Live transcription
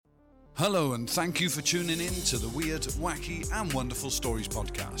Hello and thank you for tuning in to the Weird, Wacky and Wonderful Stories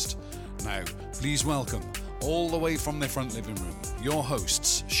podcast. Now, please welcome, all the way from their front living room, your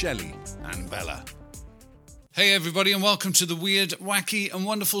hosts, Shelley and Bella. Hey everybody and welcome to the Weird, Wacky and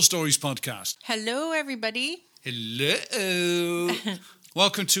Wonderful Stories podcast. Hello everybody. Hello.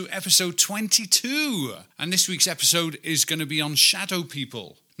 Welcome to episode 22. And this week's episode is going to be on shadow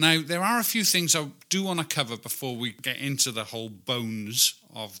people. Now, there are a few things I do want to cover before we get into the whole bones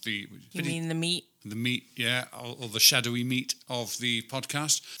of the... You mean the meat? The meat, yeah, or the shadowy meat of the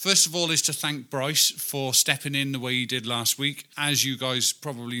podcast. First of all is to thank Bryce for stepping in the way he did last week. As you guys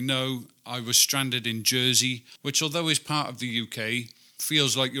probably know, I was stranded in Jersey, which although is part of the UK,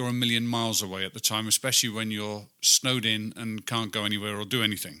 feels like you're a million miles away at the time, especially when you're snowed in and can't go anywhere or do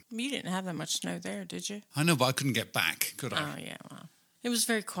anything. You didn't have that much snow there, did you? I know, but I couldn't get back, could I? Oh, yeah, well, it was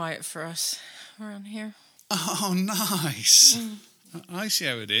very quiet for us around here. Oh, nice. I see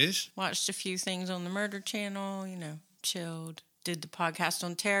how it is. Watched a few things on the Murder Channel, chilled. Did the podcast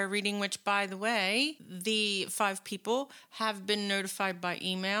on tarot reading, which, by the way, the 5 people have been notified by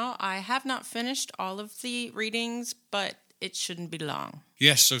email. I have not finished all of the readings, but it shouldn't be long.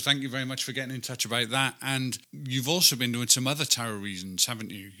 Yes, so thank you very much for getting in touch about that. And you've also been doing some other tarot readings,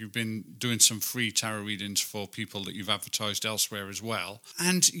 haven't you? You've been doing some free tarot readings for people that you've advertised elsewhere as well.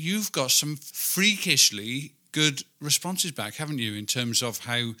 And you've got some freakishly good responses back, haven't you, in terms of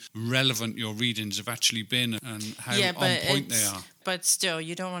how relevant your readings have actually been and how on point they are. But still,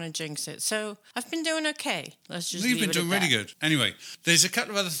 you don't want to jinx it. So I've been doing okay. Let's just leave it at that. You've been doing really good. Anyway, there's a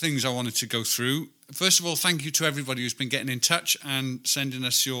couple of other things I wanted to go through. First of all, thank you to everybody who's been getting in touch and sending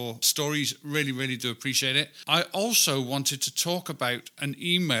us your stories. Really, really do appreciate it. I also wanted to talk about an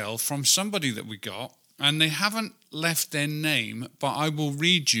email from somebody that we got, and they haven't left their name, but I will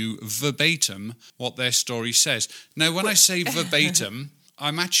read you verbatim what their story says. Now, when I say verbatim,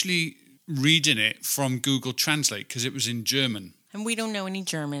 I'm actually reading it from Google Translate because it was in German. And we don't know any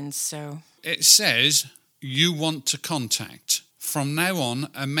Germans, so... It says, you want to contact. From now on,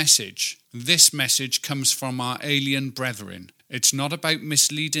 a message. This message comes from our alien brethren. It's not about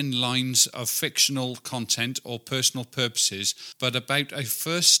misleading lines of fictional content or personal purposes, but about a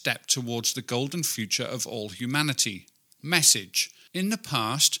first step towards the golden future of all humanity. Message. In the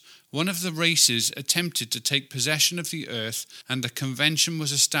past, one of the races attempted to take possession of the Earth, and a convention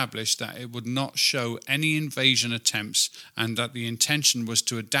was established that it would not show any invasion attempts and that the intention was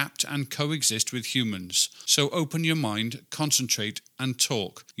to adapt and coexist with humans. So open your mind, concentrate and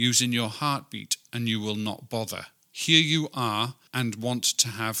talk, using your heartbeat, and you will not bother. Here you are and want to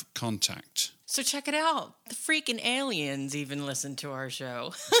have contact. So check it out. The freaking aliens even listen to our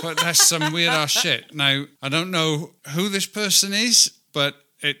show. But that's some weird ass shit. Now, I don't know who this person is, but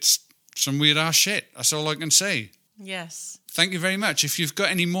it's some weird ass shit. That's all I can say. Yes. Thank you very much. If you've got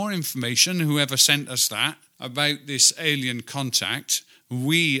any more information, whoever sent us that, about this alien contact,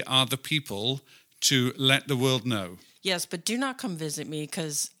 we are the people to let the world know. Yes, but do not come visit me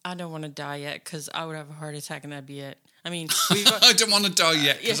because I don't want to die yet because I would have a heart attack and that'd be it. I mean... I don't want to die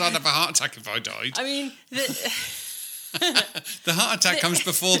yet because I'd have a heart attack if I died. I mean... The heart attack comes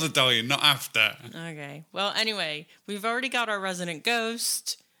before the dying, not after. Okay. Well, anyway, we've already got our resident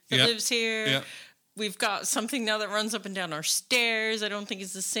ghost that lives here. Yep. We've got something now that runs up and down our stairs. I don't think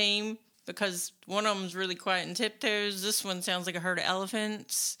it's the same because one of them's really quiet and tiptoes. This one sounds like a herd of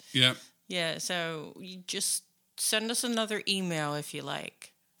elephants. Yeah. Yeah, so you just send us another email if you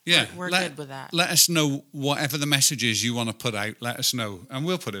like. Yeah. We're good with that. Let us know whatever the message is you want to put out. Let us know. And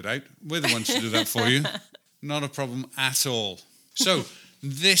we'll put it out. We're the ones to do that for you. Not a problem at all. So,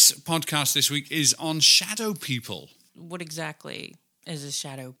 this podcast this week is on shadow people. What exactly is a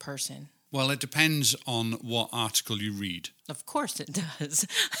shadow person? Well, it depends on what article you read. Of course it does.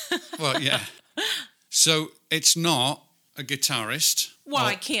 Well, yeah. So, it's not a guitarist.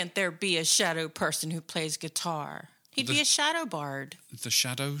 Why can't there be a shadow person who plays guitar? He'd be a shadow bard. The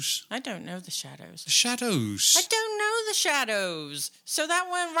Shadows? I don't know the Shadows. The Shadows. I don't know the Shadows. So that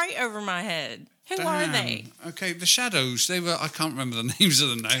went right over my head. Who are they? Okay, the Shadows, they were, I can't remember the names of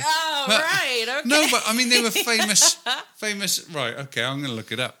them now. Oh, but, right, okay. No, but I mean, they were famous, right, okay, I'm going to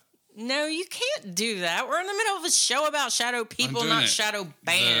look it up. No, you can't do that. We're in the middle of a show about shadow people, not shadow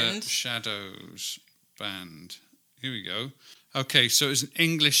band. The Shadows band. Here we go. Okay, so it's an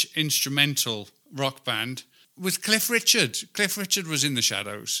English instrumental rock band with Cliff Richard. Cliff Richard was in the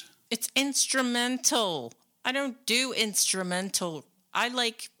Shadows. It's instrumental. I don't do instrumental. I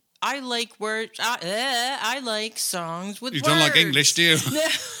like words. I like songs with words. You don't like English, do you? No.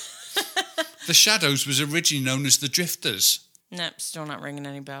 The Shadows was originally known as the Drifters. Nope, still not ringing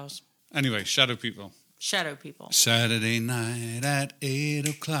any bells. Anyway, shadow people. Shadow people. Saturday night at 8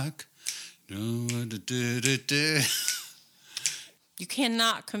 o'clock. You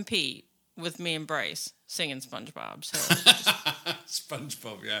cannot compete with me and Bryce singing SpongeBob. So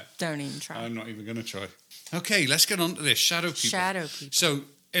SpongeBob, yeah. Don't even try. I'm not even going to try. Okay, let's get on to this. Shadow people. Shadow people. So,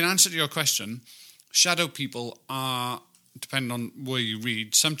 in answer to your question, shadow people are, depending on where you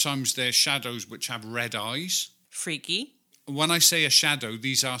read, sometimes they're shadows which have red eyes. Freaky. When I say a shadow,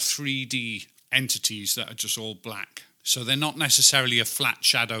 these are 3D entities that are just all black. So they're not necessarily a flat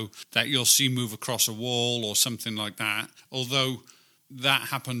shadow that you'll see move across a wall or something like that. Although that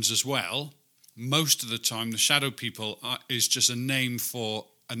happens as well. Most of the time, the shadow people is just a name for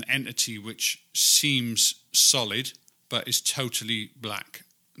an entity which seems solid, but is totally black.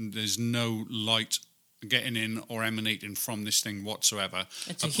 There's no light getting in or emanating from this thing whatsoever.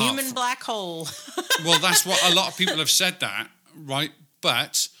 It's a human black hole. Well, that's what a lot of people have said that, right?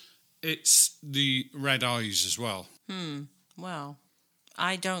 But it's the red eyes as well. Well,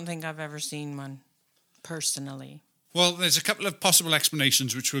 I don't think I've ever seen one personally. Well, there's a couple of possible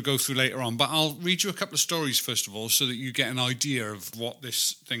explanations which we'll go through later on, but I'll read you a couple of stories first of all so that you get an idea of what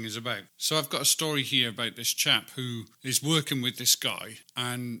this thing is about. So I've got a story here about this chap who is working with this guy,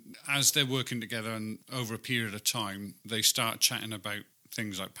 and as they're working together and over a period of time, they start chatting about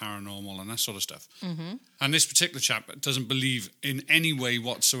things like paranormal and that sort of stuff. Mm-hmm. And this particular chap doesn't believe in any way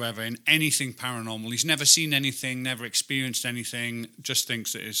whatsoever in anything paranormal. He's never seen anything, never experienced anything, just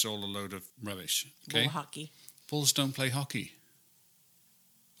thinks that it's all a load of rubbish. Okay? Bull hockey. Bulls don't play hockey.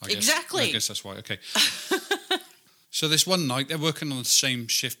 Exactly. I guess that's why. Okay. So this one night, they're working on the same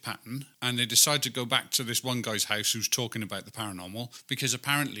shift pattern, and they decide to go back to this one guy's house who's talking about the paranormal, because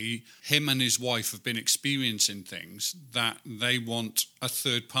apparently him and his wife have been experiencing things that they want a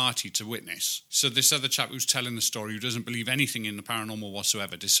third party to witness. So this other chap who's telling the story, who doesn't believe anything in the paranormal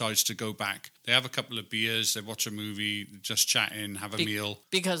whatsoever, decides to go back. They have a couple of beers, they watch a movie, just chatting, have a meal.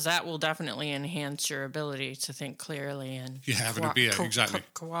 Because that will definitely enhance your ability to think clearly and having a beer, exactly.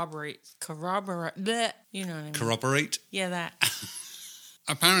 Corroborate. Bleh, you know what I mean? Corroborate? Yeah, that.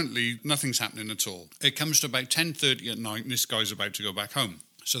 Apparently, nothing's happening at all. It comes to about 10:30 at night, and this guy's about to go back home.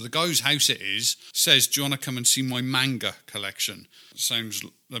 So the guy whose house it is says, "Do you want to come and see my manga collection?" Sounds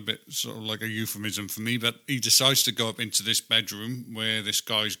a bit sort of like a euphemism for me, but he decides to go up into this bedroom where this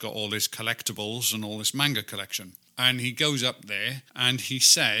guy's got all his collectibles and all this manga collection. And he goes up there and he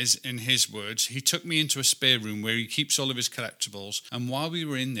says, in his words, "He took me into a spare room where he keeps all of his collectibles. And while we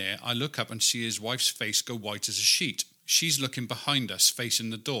were in there, I look up and see his wife's face go white as a sheet. She's looking behind us, facing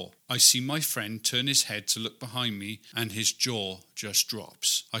the door. I see my friend turn his head to look behind me, and his jaw just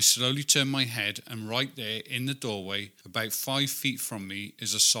drops. I slowly turn my head, and right there in the doorway, about 5 feet from me,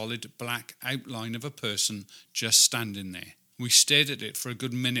 is a solid black outline of a person just standing there. We stared at it for a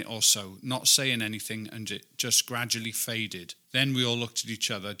good minute or so, not saying anything, and it just gradually faded. Then we all looked at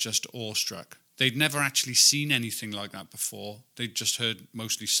each other, just awestruck. They'd never actually seen anything like that before. They'd just heard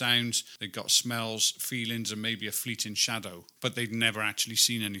mostly sounds, they'd got smells, feelings, and maybe a fleeting shadow, but they'd never actually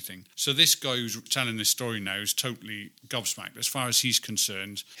seen anything. So this guy who's telling this story now is totally gobsmacked. As far as he's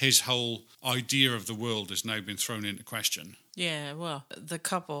concerned, his whole idea of the world has now been thrown into question. Yeah, well, the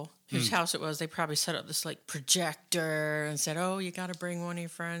couple whose house it was, they probably set up this like projector and said, "Oh, you got to bring one of your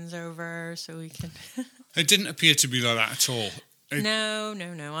friends over so we can..." It didn't appear to be like that at all. No.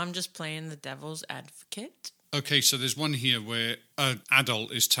 I'm just playing the devil's advocate. Okay, so there's one here where an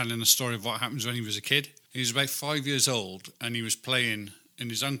adult is telling a story of what happens when he was a kid. He was about 5 years old and he was playing in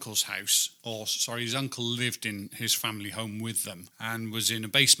his uncle's house. His uncle lived in his family home with them and was in a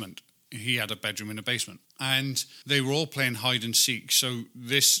basement. He had a bedroom in a basement. And they were all playing hide and seek. So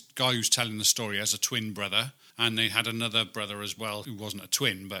this guy who's telling the story has a twin brother, and they had another brother as well who wasn't a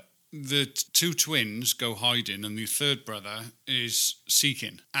twin, but the two twins go hiding and the third brother is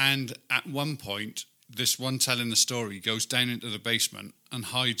seeking. And at one point, this one telling the story goes down into the basement and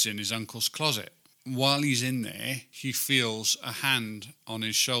hides in his uncle's closet. While he's in there, he feels a hand on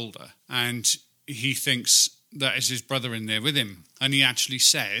his shoulder and he thinks that is his brother in there with him. And he actually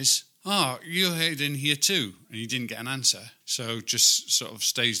says, "Oh, you're hiding here too." And he didn't get an answer. So just sort of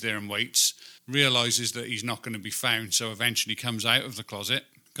stays there and waits, realises that he's not going to be found. So eventually comes out of the closet,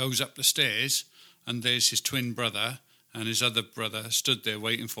 goes up the stairs, and there's his twin brother and his other brother stood there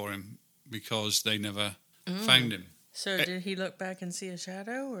waiting for him because they never found him. So did he look back and see a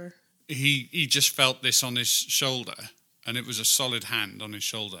shadow, or...? He just felt this on his shoulder, and it was a solid hand on his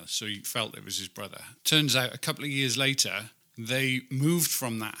shoulder, so he felt it was his brother. Turns out a couple of years later, they moved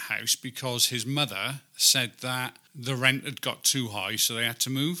from that house because his mother said that the rent had got too high, so they had to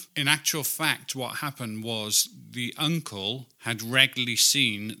move. In actual fact, what happened was the uncle had regularly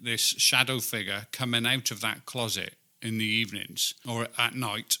seen this shadow figure coming out of that closet in the evenings or at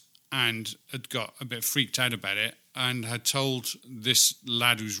night and had got a bit freaked out about it and had told this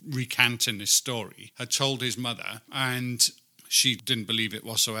lad who's recanting this story, had told his mother, and she didn't believe it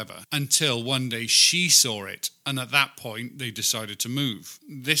whatsoever until one day she saw it. And at that point, they decided to move.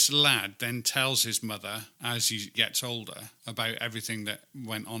 This lad then tells his mother, as he gets older, about everything that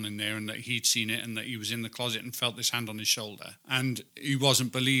went on in there and that he'd seen it and that he was in the closet and felt this hand on his shoulder. And he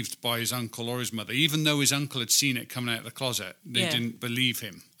wasn't believed by his uncle or his mother. Even though his uncle had seen it coming out of the closet, they didn't believe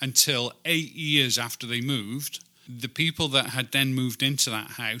him. Until 8 years after they moved, the people that had then moved into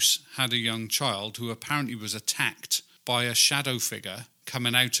that house had a young child who apparently was attacked by a shadow figure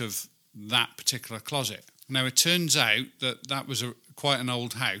coming out of that particular closet. Now, it turns out that was quite an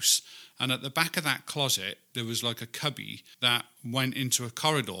old house, and at the back of that closet, there was like a cubby that went into a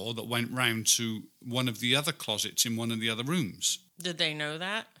corridor that went round to one of the other closets in one of the other rooms. Did they know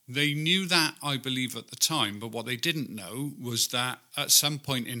that? They knew that, I believe, at the time, but what they didn't know was that at some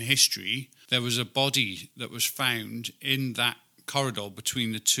point in history, there was a body that was found in that corridor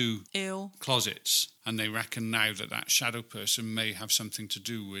between the two closets, and they reckon now that shadow person may have something to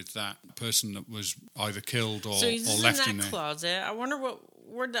do with that person that was either killed or left in there. Closet. I wonder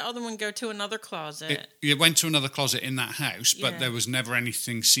where'd the other one go to? Another closet. It went to another closet in that house, but there was never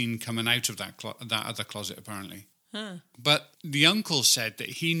anything seen coming out of that other closet, apparently. Huh. But the uncle said that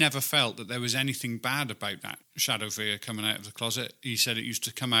he never felt that there was anything bad about that shadow figure coming out of the closet. He said it used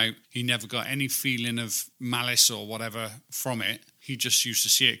to come out. He never got any feeling of malice or whatever from it. He just used to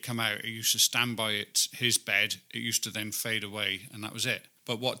see it come out. It used to stand by his bed. It used to then fade away, and that was it.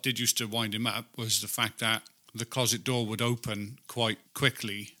 But what did used to wind him up was the fact that the closet door would open quite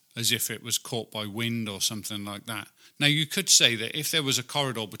quickly, as if it was caught by wind or something like that. Now, you could say that if there was a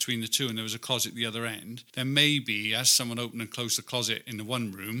corridor between the two and there was a closet at the other end, then maybe as someone opened and closed the closet in the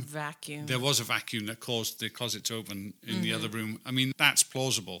one room, there was a vacuum that caused the closet to open in the other room. I mean, that's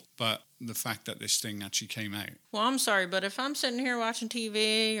plausible, but the fact that this thing actually came out. Well, I'm sorry, but if I'm sitting here watching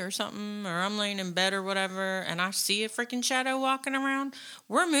TV or something, or I'm laying in bed or whatever, and I see a freaking shadow walking around,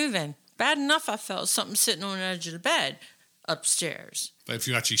 we're moving. Bad enough I felt something sitting on the edge of the bed upstairs. But if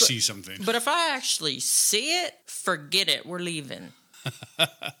you actually see something. But if I actually see it, forget it. We're leaving.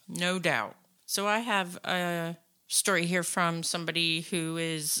 No doubt. So I have a story here from somebody who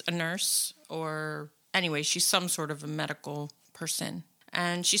is a nurse, or anyway, she's some sort of a medical person.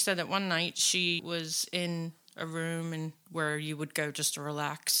 And she said that one night she was in a room and where you would go just to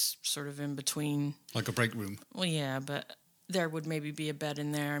relax, sort of in between. Like a break room. Well, yeah, but there would maybe be a bed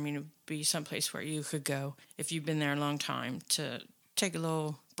in there. I mean, it would be someplace where you could go if you've been there a long time to take a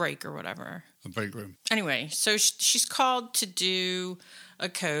little break or whatever. A break room. Anyway, so she's called to do a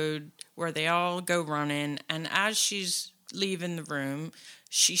code where they all go running, and as she's leaving the room,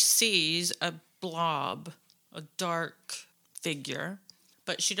 she sees a blob, a dark figure,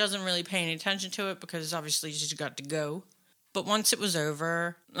 but she doesn't really pay any attention to it because obviously she's got to go. But once it was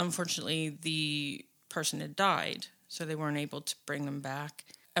over, unfortunately, the person had died, so they weren't able to bring them back.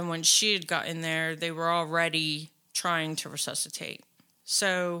 And when she had got in there, they were already trying to resuscitate.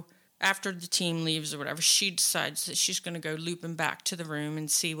 So after the team leaves or whatever, she decides that she's going to go looping back to the room and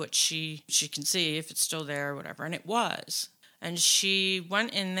see what she can see, if it's still there or whatever. And it was. And she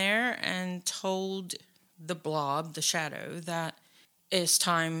went in there and told the blob, the shadow, that its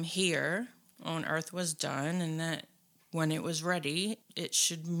time here on Earth was done and that when it was ready, it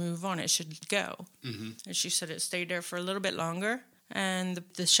should move on, it should go. Mm-hmm. And she said it stayed there for a little bit longer. And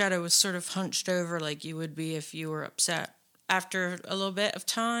the shadow was sort of hunched over like you would be if you were upset. After a little bit of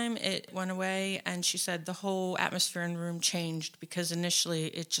time, it went away, and she said the whole atmosphere in the room changed because initially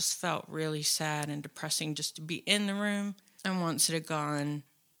it just felt really sad and depressing just to be in the room. And once it had gone,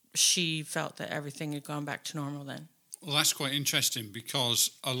 she felt that everything had gone back to normal then. Well, that's quite interesting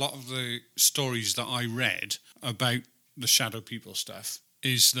because a lot of the stories that I read about the shadow people stuff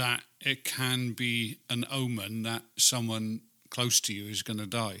is that it can be an omen that someone close to you is going to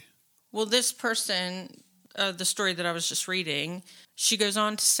die. Well, this person, the story that I was just reading, she goes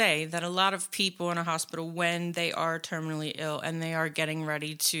on to say that a lot of people in a hospital, when they are terminally ill and they are getting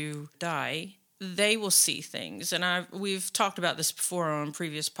ready to die, they will see things. And we've talked about this before on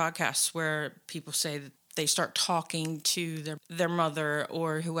previous podcasts where people say that they start talking to their mother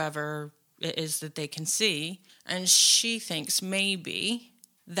or whoever it is that they can see. And she thinks maybe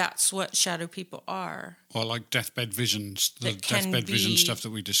that's what shadow people are. Or like deathbed visions, the deathbed vision stuff that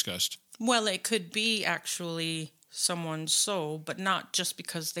we discussed. Well, it could be actually someone's soul, but not just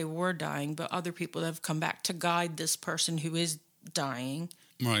because they were dying, but other people that have come back to guide this person who is dying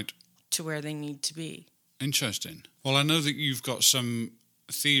right to where they need to be. Interesting. Well, I know that you've got some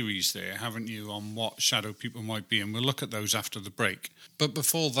theories there, haven't you, on what shadow people might be, and we'll look at those after the break. But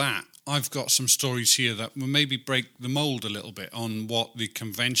before that, I've got some stories here that will maybe break the mold a little bit on what the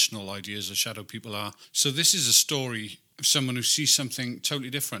conventional ideas of shadow people are. So this is a story of someone who sees something totally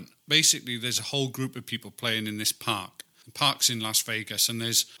different. Basically, there's a whole group of people playing in this park. The park's in Las Vegas, and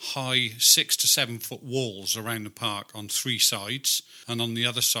there's high 6 to 7 foot walls around the park on 3 sides, and on the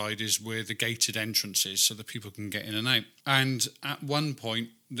other side is where the gated entrance is so that people can get in and out. And at one point,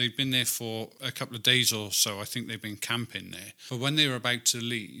 they've been there for a couple of days or so. I think they've been camping there. But when they were about to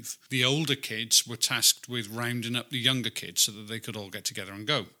leave, the older kids were tasked with rounding up the younger kids so that they could all get together and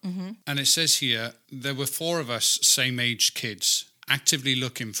go. And it says here, there were 4 of us same-age kids actively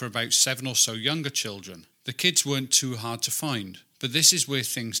looking for about 7 or so younger children. The kids weren't too hard to find, but this is where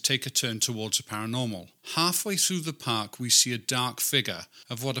things take a turn towards the paranormal. Halfway through the park, we see a dark figure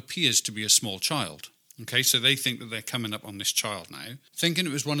of what appears to be a small child. Okay, so they think that they're coming up on this child now. Thinking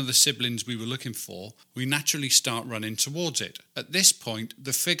it was one of the siblings we were looking for, we naturally start running towards it. At this point,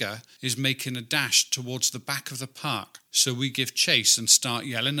 the figure is making a dash towards the back of the park, so we give chase and start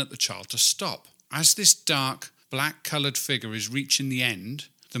yelling at the child to stop. As this dark, black-coloured figure is reaching the end,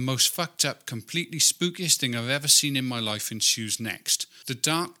 the most fucked up, completely spookiest thing I've ever seen in my life ensues next. The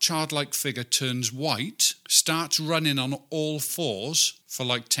dark, childlike figure turns white, starts running on all 4s for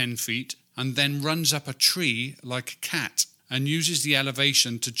like 10 feet, and then runs up a tree like a cat and uses the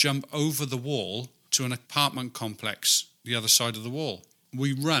elevation to jump over the wall to an apartment complex the other side of the wall.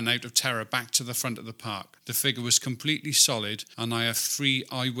 We run out of terror back to the front of the park. The figure was completely solid, and I have 3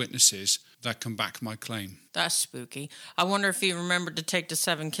 eyewitnesses that can back my claim. That's spooky. I wonder if he remembered to take the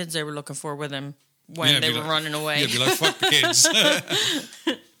 7 kids they were looking for with him when they were running away. Yeah, be like, fuck the kids.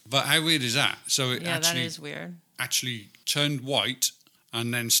 But how weird is that? So it that is weird. Actually turned white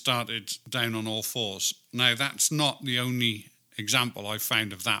and then started down on all 4s. Now, that's not the only example I've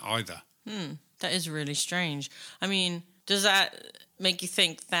found of that either. That is really strange. I mean, does that make you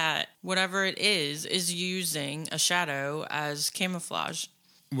think that whatever it is using a shadow as camouflage?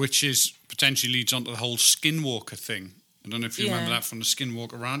 Which is potentially leads on to the whole Skinwalker thing. I don't know if you remember that from the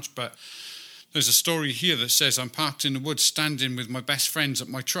Skinwalker Ranch, but there's a story here that says, I'm parked in the woods standing with my best friends at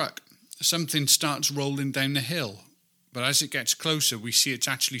my truck. Something starts rolling down the hill, but as it gets closer, we see it's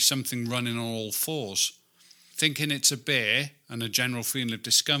actually something running on all 4s. Thinking it's a bear and a general feeling of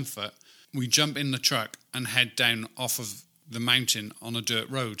discomfort, we jump in the truck and head down off of the mountain on a dirt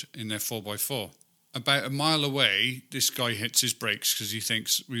road in their 4x4. About a mile away, this guy hits his brakes because he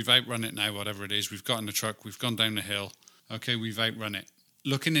thinks, we've outrun it now, whatever it is. We've got in the truck, we've gone down the hill. Okay, we've outrun it.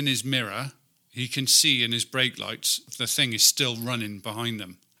 Looking in his mirror, he can see in his brake lights the thing is still running behind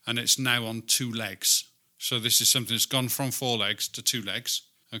them, and it's now on 2 legs. So this is something that's gone from 4 legs to 2 legs.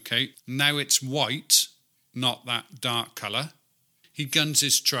 Okay, now it's white, not that dark colour. He guns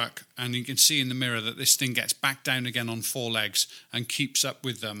his truck, and you can see in the mirror that this thing gets back down again on 4 legs and keeps up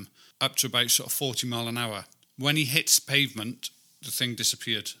with them up to about sort of 40 mile an hour. When he hits pavement, the thing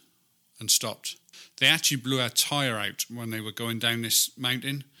disappeared and stopped. They actually blew a tyre out when they were going down this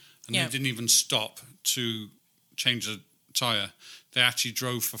mountain, and they didn't even stop to change the tyre. They actually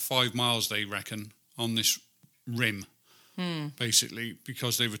drove for 5 miles, they reckon, on this rim, basically,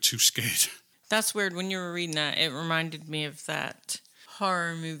 because they were too scared. That's weird. When you were reading that, it reminded me of that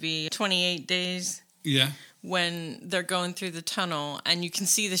horror movie, 28 Days. Yeah. When they're going through the tunnel and you can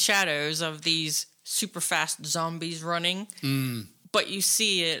see the shadows of these super fast zombies running, but you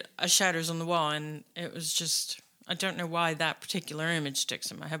see shadows on the wall, and it was just, I don't know why that particular image sticks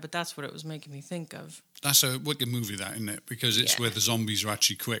in my head, but that's what it was making me think of. That's a wicked movie, that, isn't it? Because it's where the zombies are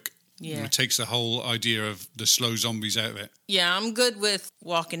actually quick. Yeah. And it takes the whole idea of the slow zombies out of it. Yeah, I'm good with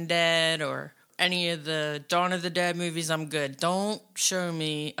Walking Dead or any of the Dawn of the Dead movies. I'm good. Don't show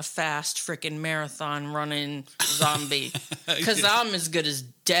me a fast freaking marathon running zombie, because I'm as good as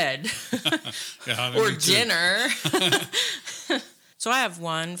dead. Or dinner. So I have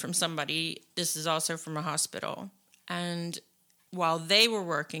one from somebody. This is also from a hospital. And while they were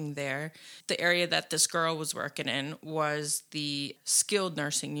working there, the area that this girl was working in was the skilled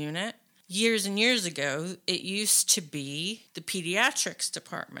nursing unit. Years and years ago, it used to be the pediatrics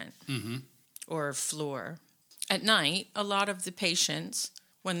department. Or floor. At night, a lot of the patients,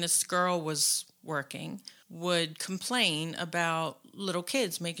 when this girl was working, would complain about little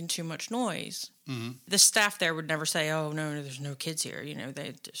kids making too much noise. The staff there would never say, oh, no, there's no kids here. You know,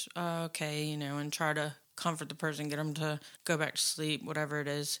 they'd just, okay, you know, and try to comfort the person, get them to go back to sleep, whatever it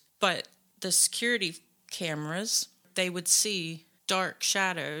is. But the security cameras, they would see dark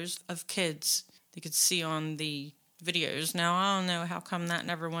shadows of kids. They could see on the videos. Now, I don't know how come that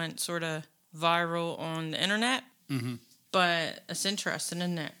never went sort of viral on the internet, But it's interesting,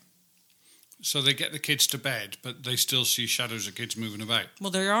 isn't it? So they get the kids to bed, but they still see shadows of kids moving about. Well,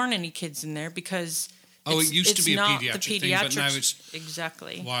 there aren't any kids in there because it used to be a pediatric thing, but now it's...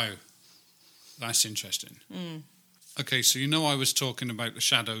 Exactly. Wow. That's interesting. Okay, so I was talking about the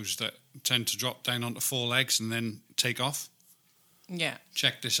shadows that tend to drop down onto four legs and then take off? Yeah.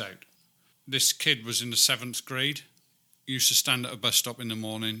 Check this out. This kid was in the 7th grade. He used to stand at a bus stop in the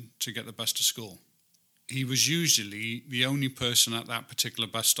morning to get the bus to school. He was usually the only person at that particular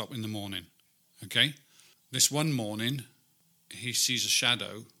bus stop in the morning. Okay? This one morning, he sees a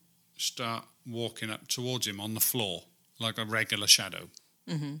shadow start walking up towards him on the floor, like a regular shadow.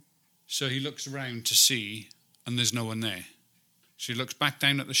 Mm-hmm. So he looks around to see, and there's no one there. So he looks back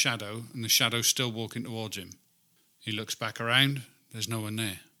down at the shadow, and the shadow's still walking towards him. He looks back around, there's no one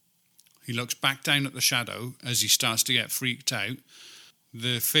there. He looks back down at the shadow as he starts to get freaked out.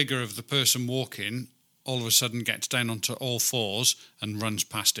 The figure of the person walking all of a sudden gets down onto all fours and runs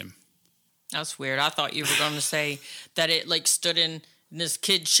past him. That's weird. I thought you were going to say that it stood in this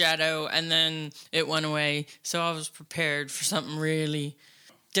kid's shadow and then it went away. So I was prepared for something really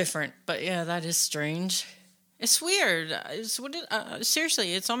different. But yeah, that is strange. It's weird.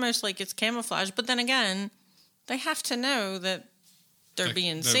 Seriously, it's almost like it's camouflage. But then again, they have to know that they're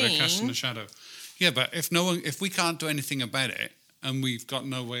being seen. They're casting a shadow. Yeah, but if we can't do anything about it and we've got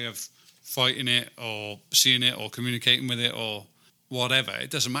no way of fighting it or seeing it or communicating with it or whatever, it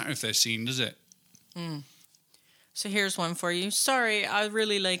doesn't matter if they're seen, does it? So here's one for you. Sorry, I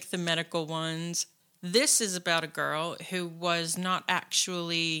really like the medical ones. This is about a girl who was not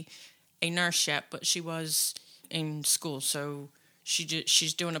actually a nurse yet, but she was in school, so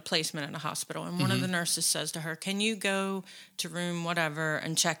she's doing a placement in a hospital, and one of the nurses says to her, can you go to room whatever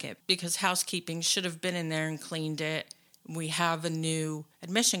and check it? Because housekeeping should have been in there and cleaned it. We have a new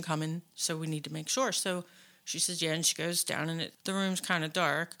admission coming, so we need to make sure. So she says, yeah, and she goes down, and the room's kind of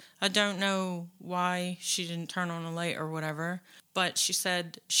dark. I don't know why she didn't turn on a light or whatever, but she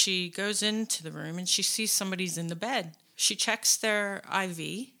said she goes into the room, and she sees somebody's in the bed. She checks their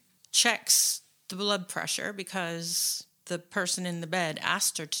IV, checks the blood pressure, because the person in the bed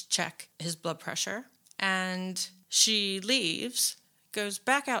asked her to check his blood pressure, and she leaves, goes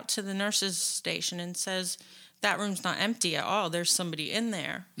back out to the nurse's station and says, that room's not empty at all. There's somebody in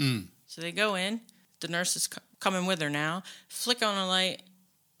there. So they go in. The nurse is coming with her now. Flick on a light.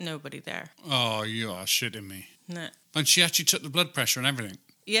 Nobody there. Oh, you are shitting me. No. And she actually took the blood pressure and everything.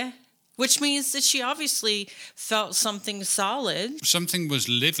 Yeah. Which means that she obviously felt something solid. Something was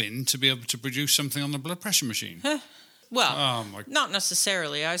living to be able to produce something on the blood pressure machine. Well, not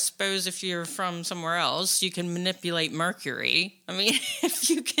necessarily. I suppose if you're from somewhere else, you can manipulate mercury. I mean, if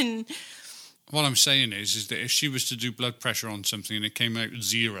you can... What I'm saying is that if she was to do blood pressure on something and it came out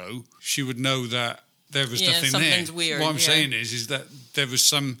 0, she would know that there was nothing there. Something's weird. What I'm saying is that there was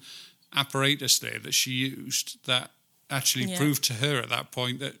some apparatus there that she used that actually proved to her at that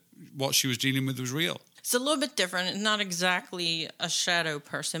point that what she was dealing with was real. It's a little bit different. It's not exactly a shadow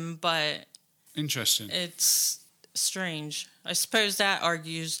person, but... Interesting. It's strange. I suppose that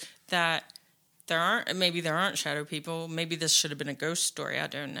argues that there aren't shadow people. Maybe this should have been a ghost story. I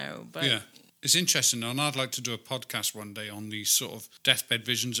don't know. But yeah. It's interesting, and I'd like to do a podcast one day on these sort of deathbed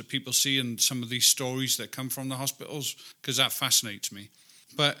visions that people see and some of these stories that come from the hospitals, because that fascinates me.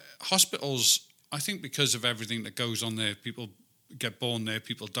 But hospitals, I think because of everything that goes on there, people get born there,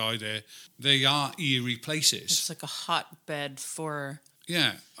 people die there, they are eerie places. It's like a hotbed for...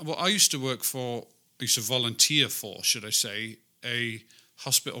 Yeah. Well, I used to volunteer for, should I say, a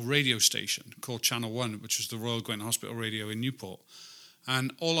hospital radio station called Channel 1, which was the Royal Gwent Hospital Radio in Newport.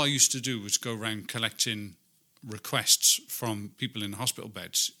 And all I used to do was go around collecting requests from people in hospital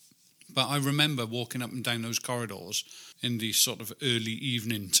beds. But I remember walking up and down those corridors in the sort of early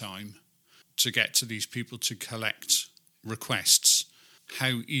evening time to get to these people to collect requests,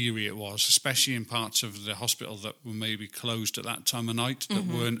 how eerie it was, especially in parts of the hospital that were maybe closed at that time of night, that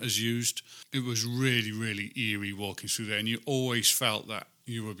weren't as used. It was really, really eerie walking through there, and you always felt that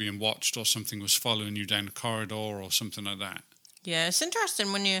you were being watched or something was following you down the corridor or something like that. Yeah, it's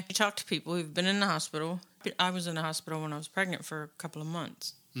interesting when you talk to people who've been in the hospital. I was in the hospital when I was pregnant for a couple of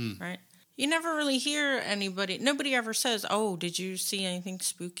months, right? You never really hear nobody ever says, oh, did you see anything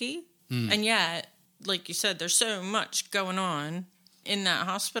spooky? And yet, like you said, there's so much going on in that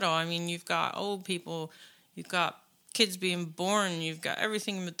hospital. I mean, you've got old people, you've got kids being born, you've got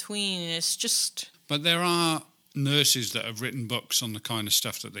everything in between. It's just... But there are nurses that have written books on the kind of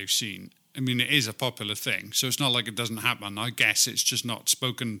stuff that they've seen. I mean, it is a popular thing, so it's not like it doesn't happen. I guess it's just not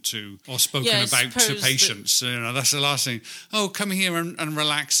spoken to or spoken about to patients. That's the last thing. Oh, come here and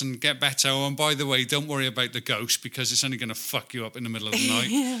relax and get better. Oh, and by the way, don't worry about the ghost because it's only going to fuck you up in the middle of the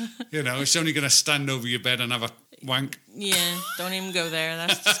night. It's only going to stand over your bed and have a wank. Yeah, don't even go there.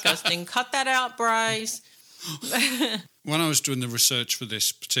 That's disgusting. Cut that out, Bryce. When I was doing the research for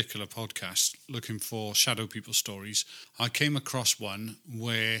this particular podcast, looking for shadow people stories, I came across one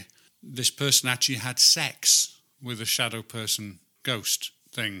where this person actually had sex with a shadow person ghost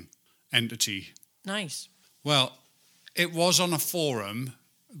thing, entity. Nice. Well, it was on a forum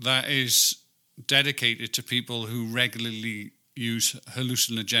that is dedicated to people who regularly use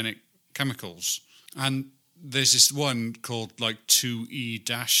hallucinogenic chemicals. And there's this one called like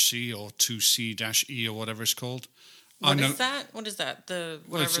 2E-C or 2C-E or whatever it's called. What is that? What is that?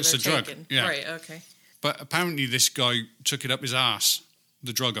 It's a drug. Yeah. Right, okay. But apparently this guy took it up his ass.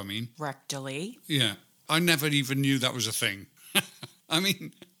 The drug, I mean. Rectally. Yeah. I never even knew that was a thing. I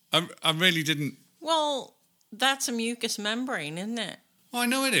mean, I really didn't. Well, that's a mucous membrane, isn't it? Well, I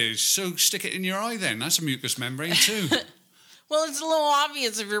know it is. So stick it in your eye then. That's a mucous membrane too. Well, it's a little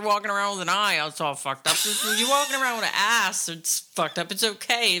obvious if you're walking around with an eye, it's all fucked up. If you're walking around with an ass, it's fucked up. It's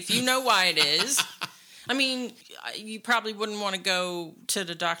okay if you know why it is. I mean, you probably wouldn't want to go to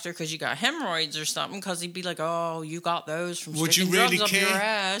the doctor because you got hemorrhoids or something, because he'd be like, "Oh, you got those from sticking drugs up your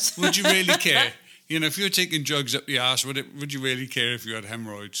ass." Would you really care? If you're taking drugs up your ass, would you really care if you had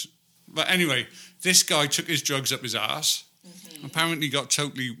hemorrhoids? But anyway, this guy took his drugs up his ass. Mm-hmm. Apparently got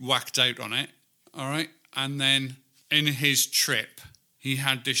totally whacked out on it. All right, and then in his trip, he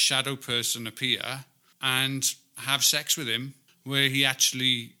had this shadow person appear and have sex with him, where he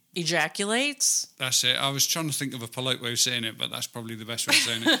actually ejaculates. That's it. I was trying to think of a polite way of saying it, but that's probably the best way of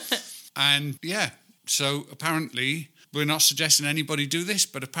saying it. And yeah, so apparently, we're not suggesting anybody do this,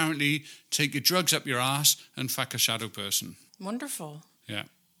 but apparently take your drugs up your ass and fuck a shadow person. Wonderful. Yeah,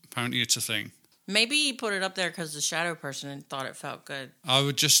 apparently it's a thing. Maybe he put it up there because the shadow person thought it felt good. I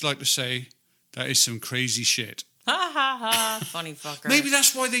would just like to say that is some crazy shit. Ha ha ha, funny fucker. Maybe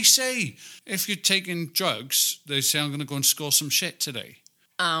that's why they say if you're taking drugs, they say I'm going to go and score some shit today.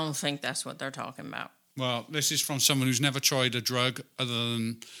 I don't think that's what they're talking about. Well, this is from someone who's never tried a drug other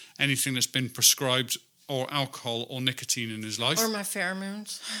than anything that's been prescribed or alcohol or nicotine in his life. Or my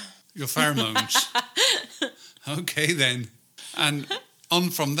pheromones. Your pheromones. Okay, then. And on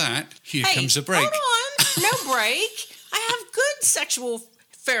from that, here comes a break. Hold on. No break. I have good sexual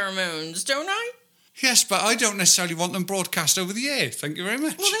pheromones, don't I? Yes, but I don't necessarily want them broadcast over the air. Thank you very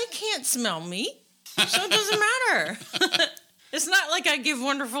much. Well, they can't smell me, so it doesn't matter. It's not like I give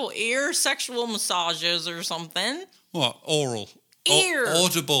wonderful ear sexual massages or something. What? Oral? Ear.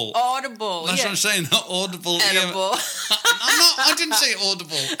 Audible. Audible. That's what I'm saying. Not audible. Edible. I didn't say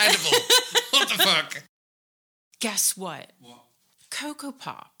audible. Edible. What the fuck? Guess what? What? Cocoa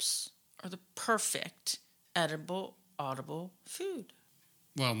Pops are the perfect edible, audible food.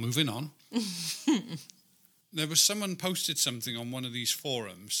 Well, moving on. There was someone posted something on one of these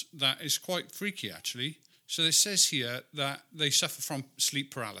forums that is quite freaky, actually. So it says here that they suffer from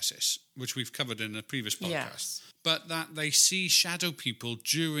sleep paralysis, which we've covered in a previous podcast. Yes. But that they see shadow people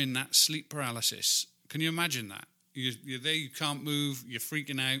during that sleep paralysis. Can you imagine that? You're there, you can't move, you're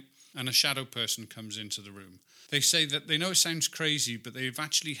freaking out, and a shadow person comes into the room. They say that they know it sounds crazy, but they've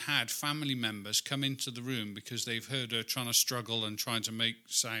actually had family members come into the room because they've heard her trying to struggle and trying to make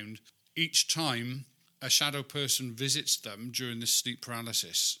sound. Each time a shadow person visits them during this sleep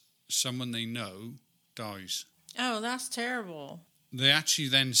paralysis, someone they know dies. Oh, that's terrible. They actually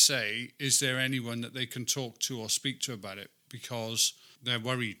then say, is there anyone that they can talk to or speak to about it? Because they're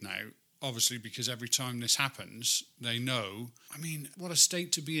worried now. Obviously, because every time this happens, they know, I mean, what a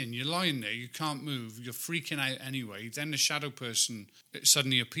state to be in. You're lying there, you can't move, you're freaking out anyway. Then the shadow person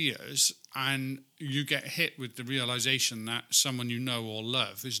suddenly appears and you get hit with the realization that someone you know or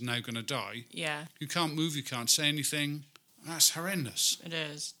love is now going to die. Yeah. You can't move, you can't say anything. That's horrendous. It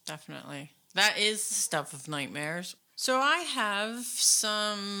is, definitely. That is the stuff of nightmares. So I have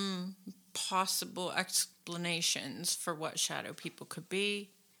some possible explanations for what shadow people could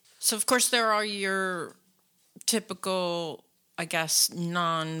be. So, of course, there are your typical, I guess,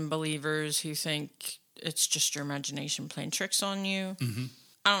 non-believers who think it's just your imagination playing tricks on you. Mm-hmm.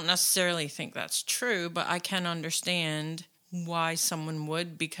 I don't necessarily think that's true, but I can understand why someone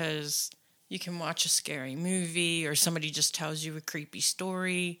would, because you can watch a scary movie or somebody just tells you a creepy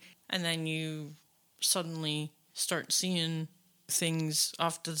story, and then you suddenly start seeing things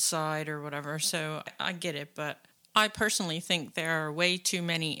off to the side or whatever. So I get it, but I personally think there are way too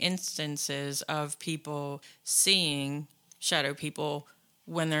many instances of people seeing shadow people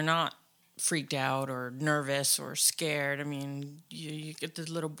when they're not freaked out or nervous or scared. I mean, you get the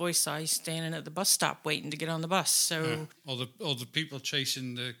little boy size standing at the bus stop waiting to get on the bus. So, or the people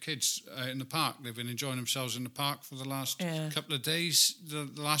chasing the kids in the park. They've been enjoying themselves in the park for the last couple of days. The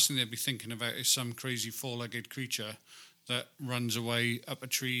last thing they'd be thinking about is some crazy four-legged creature that runs away up a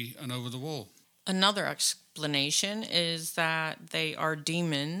tree and over the wall. Another explanation is that they are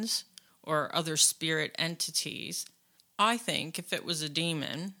demons or other spirit entities. I think if it was a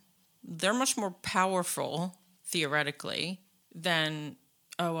demon, they're much more powerful, theoretically, than,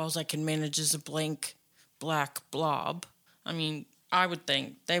 all I can manage is a blank black blob. I mean, I would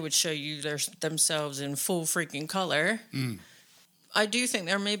think they would show you themselves in full freaking color. I do think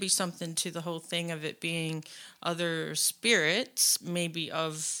there may be something to the whole thing of it being other spirits, maybe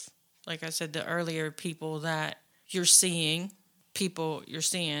of, like I said, the earlier people that you're seeing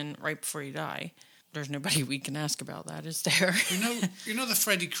right before you die. There's nobody we can ask about that, is there? You know the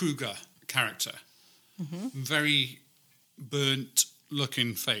Freddy Krueger character? Mm-hmm. Very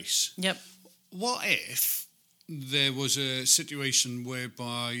burnt-looking face. Yep. What if there was a situation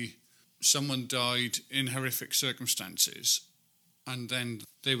whereby someone died in horrific circumstances and then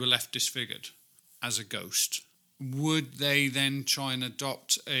they were left disfigured as a ghost? Would they then try and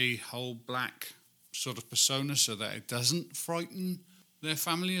adopt a whole black sort of persona so that it doesn't frighten their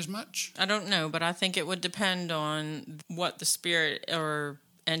family as much? I don't know, but I think it would depend on what the spirit or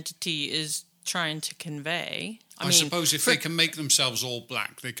entity is trying to convey. I mean, suppose if they can make themselves all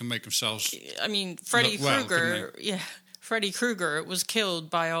black, they can make themselves. I mean, Freddy Krueger, Freddy Krueger was killed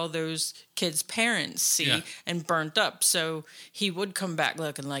by all those kids' parents, and burnt up. So he would come back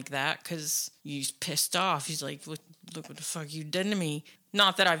looking like that because he's pissed off. He's like, look what the fuck you did to me.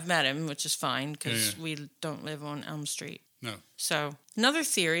 Not that I've met him, which is fine because we don't live on Elm Street. No. So another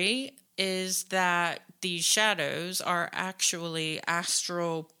theory is that these shadows are actually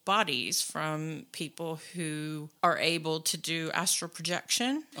astral bodies from people who are able to do astral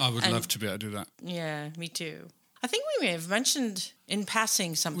projection. I would love to be able to do that. Yeah, me too. I think we may have mentioned in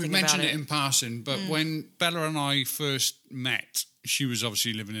passing something about it. We mentioned it in passing, but when Bella and I first met, she was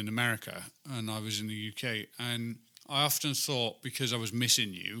obviously living in America and I was in the UK, and I often thought, because I was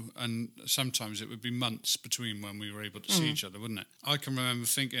missing you, and sometimes it would be months between when we were able to see each other, wouldn't it? I can remember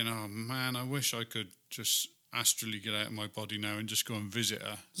thinking, oh man, I wish I could just astrally get out of my body now and just go and visit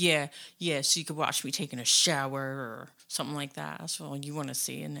her. Yeah, so you could watch me taking a shower or something like that. That's all you want to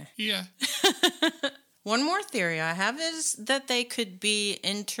see, isn't it? Yeah. One more theory I have is that they could be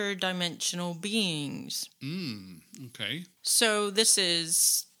interdimensional beings. Okay. So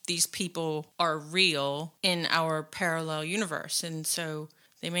these people are real in our parallel universe, and so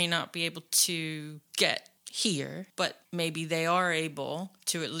they may not be able to get here, but maybe they are able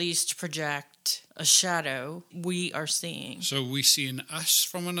to at least project a shadow we are seeing. So are we seeing us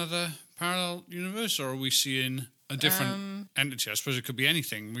from another parallel universe, or are we seeing a different entity? I suppose it could be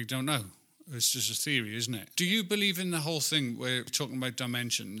anything. We don't know. It's just a theory, isn't it? Do you believe in the whole thing where we're talking about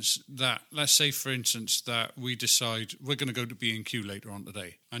dimensions, that, let's say, for instance, that we decide we're going to go to B&Q later on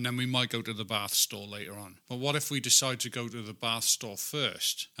today, and then we might go to the bath store later on. But what if we decide to go to the bath store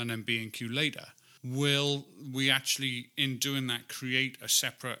first and then B&Q later? Will we actually, in doing that, create a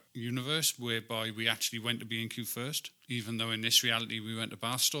separate universe whereby we actually went to B&Q first, even though in this reality we went to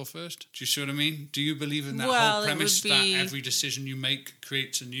bath store first? Do you see what I mean? Do you believe in that whole premise that every decision you make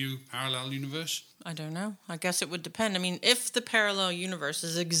creates a new parallel universe? I don't know. I guess it would depend. I mean, if the parallel universe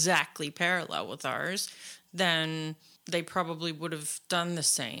is exactly parallel with ours, then they probably would have done the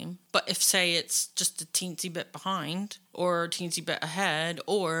same. But if, say, it's just a teensy bit behind or a teensy bit ahead,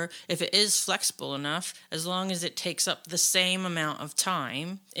 or if it is flexible enough, as long as it takes up the same amount of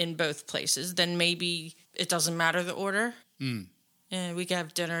time in both places, then maybe it doesn't matter the order. Yeah, we could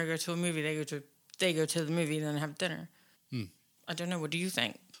have dinner, go to a movie, they go to the movie, then have dinner. I don't know. What do you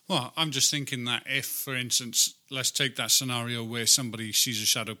think? Well, I'm just thinking that if, for instance, let's take that scenario where somebody sees a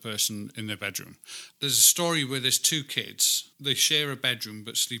shadow person in their bedroom. There's a story where there's two kids. They share a bedroom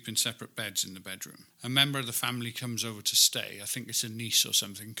but sleep in separate beds in the bedroom. A member of the family comes over to stay. I think it's a niece or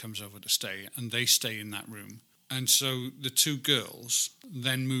something comes over to stay, and they stay in that room. And so the two girls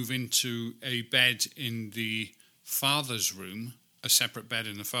then move into a bed in the father's room, a separate bed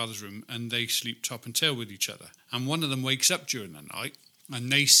in the father's room, and they sleep top and tail with each other. And one of them wakes up during the night, and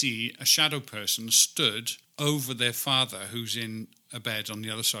they see a shadow person stood over their father who's in a bed on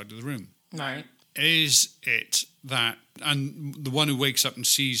the other side of the room. Right. Is it that, and the one who wakes up and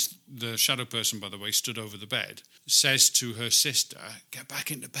sees the shadow person, by the way, stood over the bed, says to her sister, get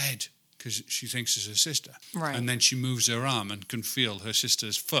back into bed, because she thinks it's her sister. Right. And then she moves her arm and can feel her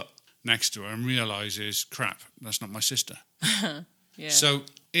sister's foot next to her and realises, crap, that's not my sister. Yeah. So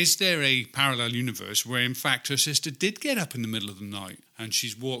is there a parallel universe where, in fact, her sister did get up in the middle of the night and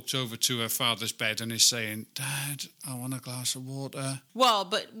she's walked over to her father's bed and is saying, Dad, I want a glass of water? Well,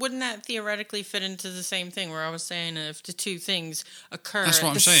 but wouldn't that theoretically fit into the same thing where I was saying if the two things occur That's what at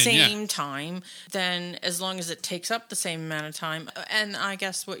I'm the saying, same time, then as long as it takes up the same amount of time, and I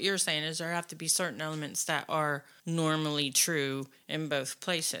guess what you're saying is there have to be certain elements that are normally true in both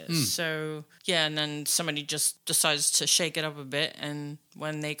places. So, yeah, and then somebody just decides to shake it up a bit, and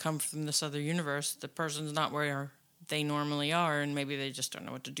when they come from this other universe, the person's not where they normally are, and maybe they just don't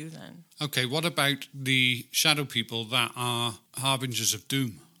know what to do then. Okay, what about the shadow people that are harbingers of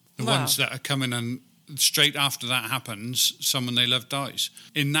doom? The Well, ones that are coming and straight after that happens, someone they love dies.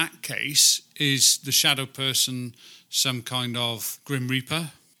 In that case, is the shadow person some kind of Grim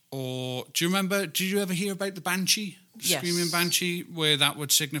Reaper? Or do you remember, did you ever hear about the Banshee? Yes. Screaming Banshee, where that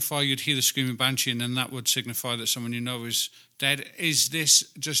would signify you'd hear the Screaming Banshee and then that would signify that someone you know is dead. Is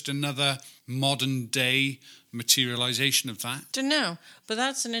this just another modern day materialization of that? Don't know, but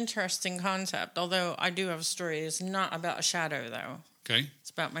that's an interesting concept. Although I do have a story. It's not about a shadow, though. Okay. It's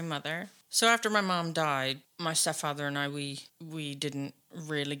about my mother. So after my mom died, my stepfather and I, we didn't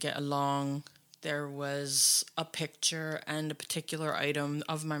really get along. There was a picture and a particular item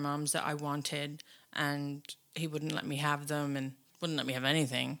of my mom's that I wanted, and he wouldn't let me have them and wouldn't let me have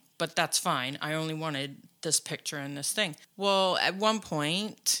anything. But that's fine. I only wanted this picture and this thing. Well, at one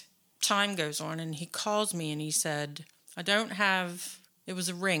point, time goes on, and he calls me and he said, it was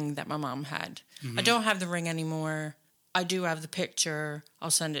a ring that my mom had. Mm-hmm. I don't have the ring anymore. I do have the picture.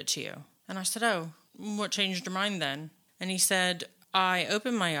 I'll send it to you. And I said, oh, what changed your mind then? And he said, I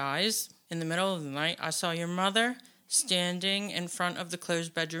opened my eyes in the middle of the night. I saw your mother standing in front of the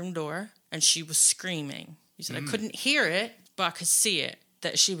closed bedroom door, and she was screaming. He said, I couldn't hear it, but I could see it,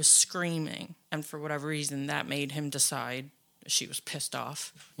 that she was screaming. And for whatever reason, that made him decide she was pissed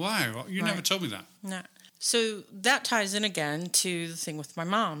off. Wow, you never told me that. No. So that ties in again to the thing with my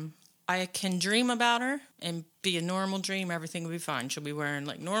mom. I can dream about her and be a normal dream. Everything will be fine. She'll be wearing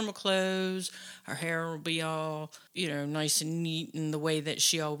like normal clothes. Her hair will be all, nice and neat in the way that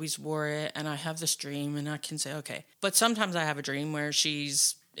she always wore it. And I have this dream and I can say, okay. But sometimes I have a dream where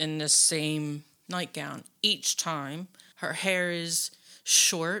she's in the same nightgown. Each time her hair is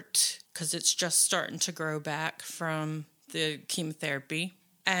short because it's just starting to grow back from the chemotherapy.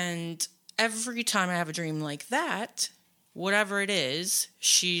 And every time I have a dream like that, whatever it is,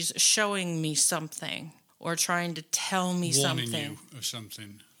 she's showing me something or trying to tell me Warning something. You of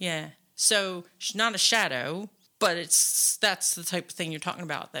something. Yeah. So she's not a shadow, but that's the type of thing you're talking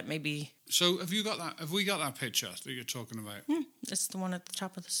about that maybe. So have we got that picture that you're talking about? It's the one at the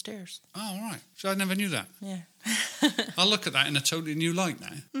top of the stairs. Oh, all right. So I never knew that. Yeah. I'll look at that in a totally new light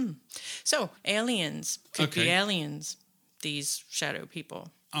now. So aliens. Could be aliens, these shadow people.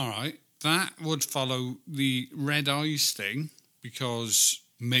 All right. That would follow the red eyes thing, because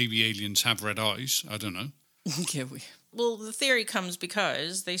maybe aliens have red eyes. I don't know. Well, the theory comes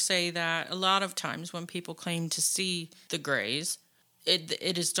because they say that a lot of times when people claim to see the greys,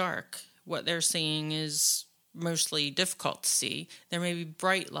 it is dark. What they're seeing is mostly difficult to see. There may be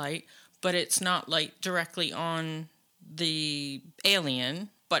bright light, but it's not light directly on the alien,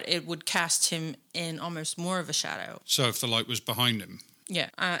 but it would cast him in almost more of a shadow. So if the light was behind him. Yeah.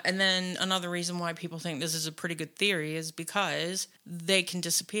 And then another reason why people think this is a pretty good theory is because they can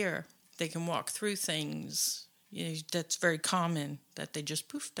disappear. They can walk through things. That's very common, that they just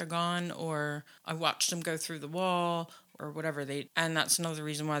poof, they're gone, or I watched them go through the wall or whatever. And that's another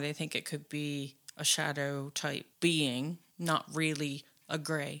reason why they think it could be a shadow type being, not really a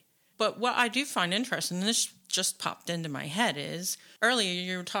gray. But what I do find interesting, and this just popped into my head, is earlier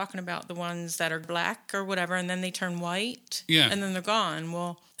you were talking about the ones that are black or whatever, and then they turn white, and then they're gone.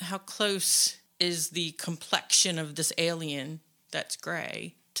 Well, how close is the complexion of this alien that's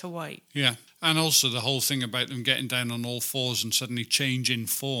gray to white? Yeah, and also the whole thing about them getting down on all fours and suddenly changing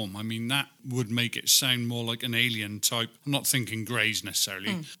form. I mean, that would make it sound more like an alien type. I'm not thinking greys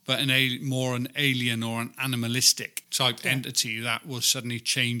necessarily, but more an alien or an animalistic type entity that will suddenly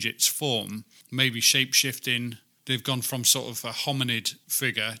change its form, maybe shape-shifting. They've gone from sort of a hominid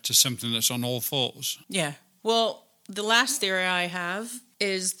figure to something that's on all fours. Yeah. Well, the last theory I have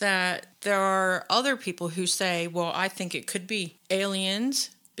is that there are other people who say, well, I think it could be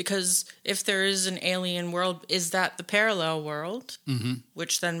aliens. Because if there is an alien world, is that the parallel world? Mm-hmm.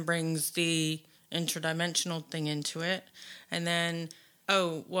 Which then brings the interdimensional thing into it. And then,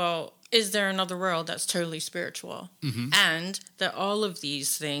 is there another world that's totally spiritual? Mm-hmm. And that all of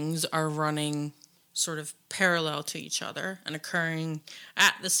these things are running sort of parallel to each other and occurring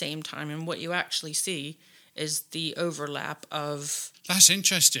at the same time. And what you actually see is the overlap of... That's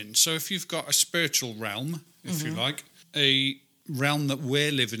interesting. So if you've got a spiritual realm, if you like, a realm that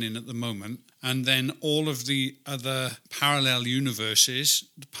we're living in at the moment, and then all of the other parallel universes,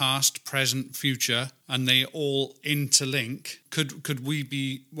 the past, present, future, and they all interlink, could we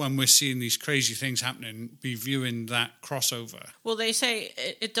be, when we're seeing these crazy things happening, be viewing that crossover? Well, they say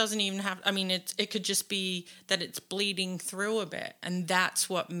it doesn't even have... I mean, it could just be that it's bleeding through a bit, and that's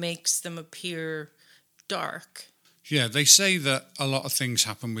what makes them appear dark. Yeah, they say that a lot of things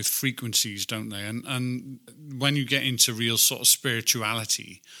happen with frequencies, don't they? And when you get into real sort of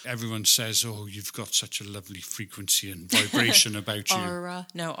spirituality, everyone says, oh, you've got such a lovely frequency and vibration about you. Aura.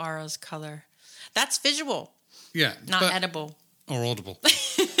 No, aura's color. That's visual. Yeah. Not edible. Or audible.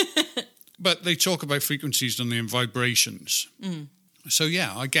 But they talk about frequencies and the vibrations. So,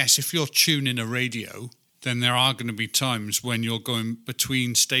 yeah, I guess if you're tuning a radio, then there are going to be times when you're going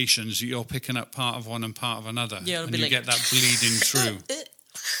between stations that you're picking up part of one and part of another. Yeah, and you get that bleeding through.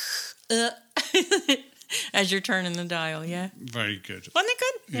 As you're turning the dial, yeah. Very good. Wasn't it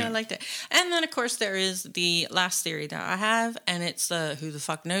good? Yeah, I liked it. And then, of course, there is the last theory that I have, and it's who the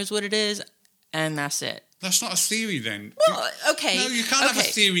fuck knows what it is, and that's it. That's not a theory, then. Well, okay. No, you can't have a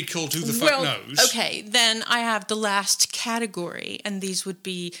theory called who the fuck knows. Okay, then I have the last category, and these would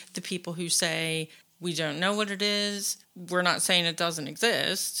be the people who say... we don't know what it is. We're not saying it doesn't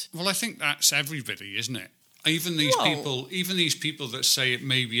exist. Well, I think that's everybody, isn't it? Even these people that say it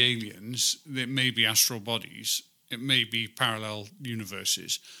may be aliens, it may be astral bodies, it may be parallel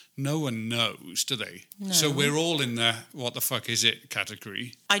universes. No one knows, do they? No. So we're all in the what the fuck is it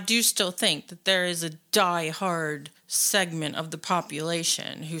category. I do still think that there is a die-hard segment of the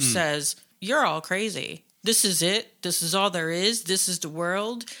population who says, you're all crazy. This is it. This is all there is. This is the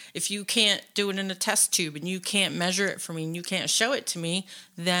world. If you can't do it in a test tube and you can't measure it for me and you can't show it to me,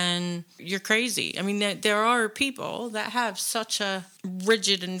 then you're crazy. I mean, there are people that have such a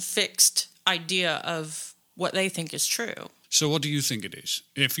rigid and fixed idea of what they think is true. So what do you think it is?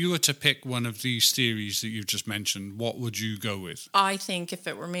 If you were to pick one of these theories that you've just mentioned, what would you go with? I think if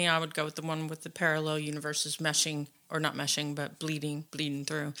it were me, I would go with the one with the parallel universes meshing, or not meshing, but bleeding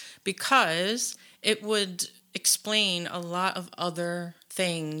through. Because it would explain a lot of other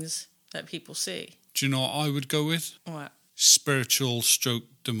things that people see. Do you know what I would go with? What? Spiritual stroke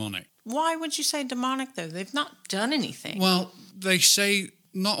demonic. Why would you say demonic, though? They've not done anything. Well, they say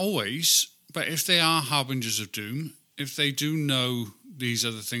not always, but if they are harbingers of doom, if they do know these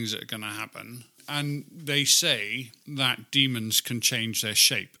are the things that are going to happen, and they say that demons can change their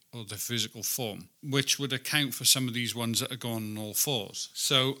shape or their physical form, which would account for some of these ones that are going on all fours.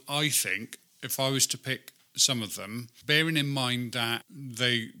 So I think if I was to pick some of them, bearing in mind that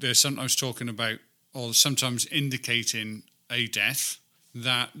they're sometimes talking about or sometimes indicating a death,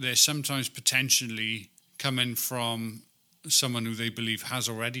 that they're sometimes potentially coming from someone who they believe has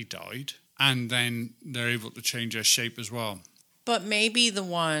already died, and then they're able to change their shape as well. But maybe the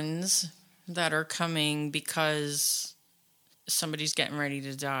ones that are coming because somebody's getting ready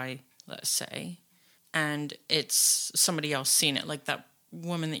to die, let's say, and it's somebody else seen it, like that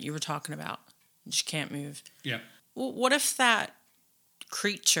woman that you were talking about. She can't move. Yeah. Well, what if that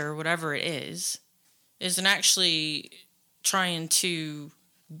creature, whatever it is, isn't actually trying to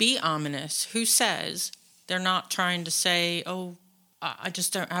be ominous? Who says they're not trying to say, oh, I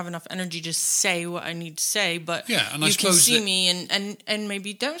just don't have enough energy to say what I need to say, but yeah, and you I can suppose see me and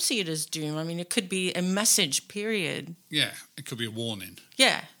maybe don't see it as doom. I mean, it could be a message, period. Yeah, it could be a warning.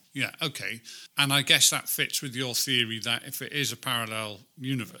 Yeah. Yeah, okay. And I guess that fits with your theory that if it is a parallel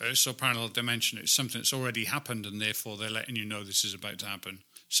universe or parallel dimension, it's something that's already happened and therefore they're letting you know this is about to happen.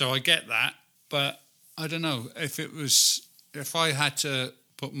 So I get that, but I don't know. If I had to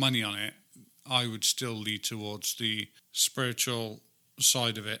put money on it, I would still lead towards the spiritual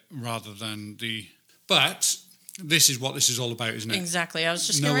side of it rather than the... But this is what this is all about, isn't it? Exactly. I was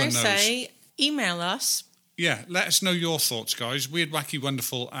just going to say, email us. Yeah, let us know your thoughts, guys.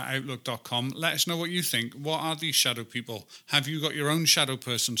 weirdwackywonderful@outlook.com. Let us know what you think. What are these shadow people? Have you got your own shadow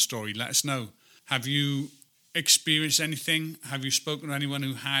person story? Let us know. Have you experienced anything? Have you spoken to anyone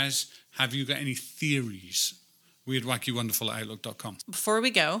who has? Have you got any theories? weirdwackywonderful@outlook.com. Before we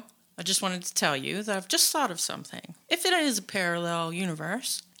go, I just wanted to tell you that I've just thought of something. If it is a parallel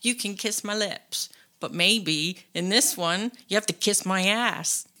universe, you can kiss my lips. But maybe in this one, you have to kiss my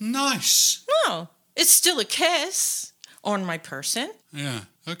ass. Nice. No, it's still a kiss on my person. Yeah,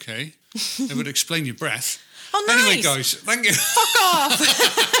 okay. It would explain your breath. Oh, nice. Anyway, guys, thank you. Fuck off.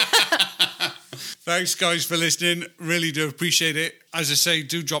 Thanks, guys, for listening. Really do appreciate it. As I say,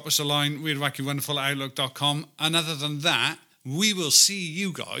 do drop us a line, weirdwackywonderful@outlook.com. And other than that, we will see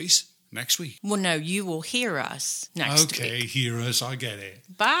you guys next week. Well, no, you will hear us next week. Okay, hear us. I get it.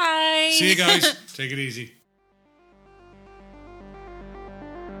 Bye. See you guys. Take it easy.